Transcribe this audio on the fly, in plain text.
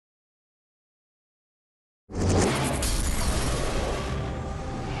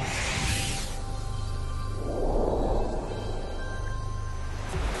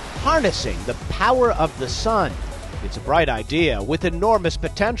harnessing the power of the sun. It's a bright idea with enormous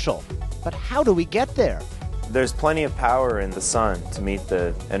potential. But how do we get there? There's plenty of power in the sun to meet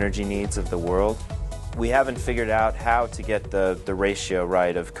the energy needs of the world. We haven't figured out how to get the ratio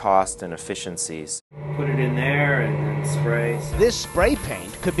right of cost and efficiencies. Put it in there and then spray. This spray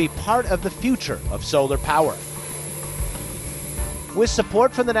paint could be part of the future of solar power. With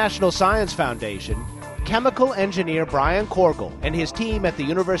support from the National Science Foundation, chemical engineer Brian Korgel and his team at the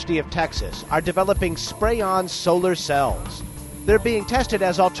University of Texas are developing spray-on solar cells. They're being tested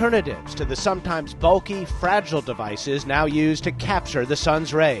as alternatives to the sometimes bulky, fragile devices now used to capture the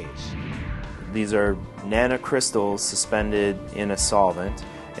sun's rays. These are nanocrystals suspended in a solvent,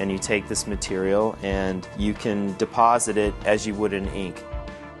 and you take this material and you can deposit it as you would in ink.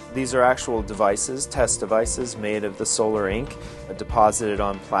 These are actual devices, test devices made of the solar ink, deposited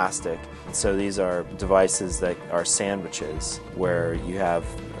on plastic. And so these are devices that are sandwiches where you have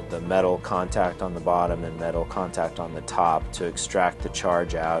the metal contact on the bottom and metal contact on the top to extract the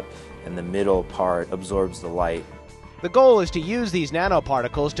charge out, and the middle part absorbs the light. The goal is to use these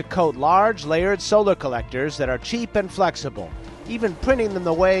nanoparticles to coat large, layered solar collectors that are cheap and flexible, even printing them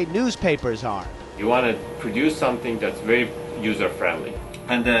the way newspapers are. You want to produce something that's very user-friendly.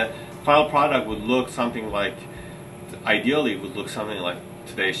 And the final product would look something like, ideally would look something like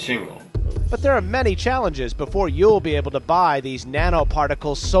today's shingle. But there are many challenges before you'll be able to buy these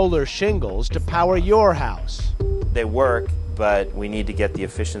nanoparticle solar shingles to power your house. They work, but we need to get the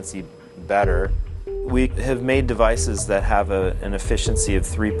efficiency better. We have made devices that have an efficiency of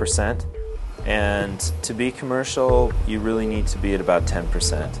 3%, and to be commercial, you really need to be at about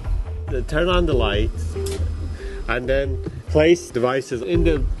 10%. Turn on the light, and then place devices in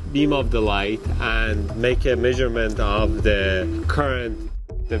the beam of the light and make a measurement of the current.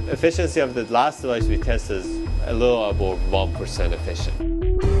 The efficiency of the last device we tested is a little above 1%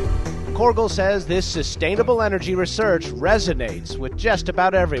 efficient. Korgel says this sustainable energy research resonates with just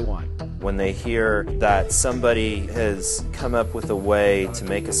about everyone. When they hear that somebody has come up with a way to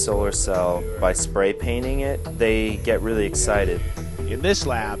make a solar cell by spray painting it, they get really excited. In this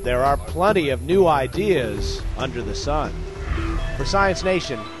lab, there are plenty of new ideas under the sun. For Science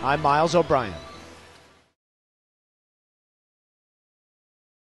Nation, I'm Miles O'Brien.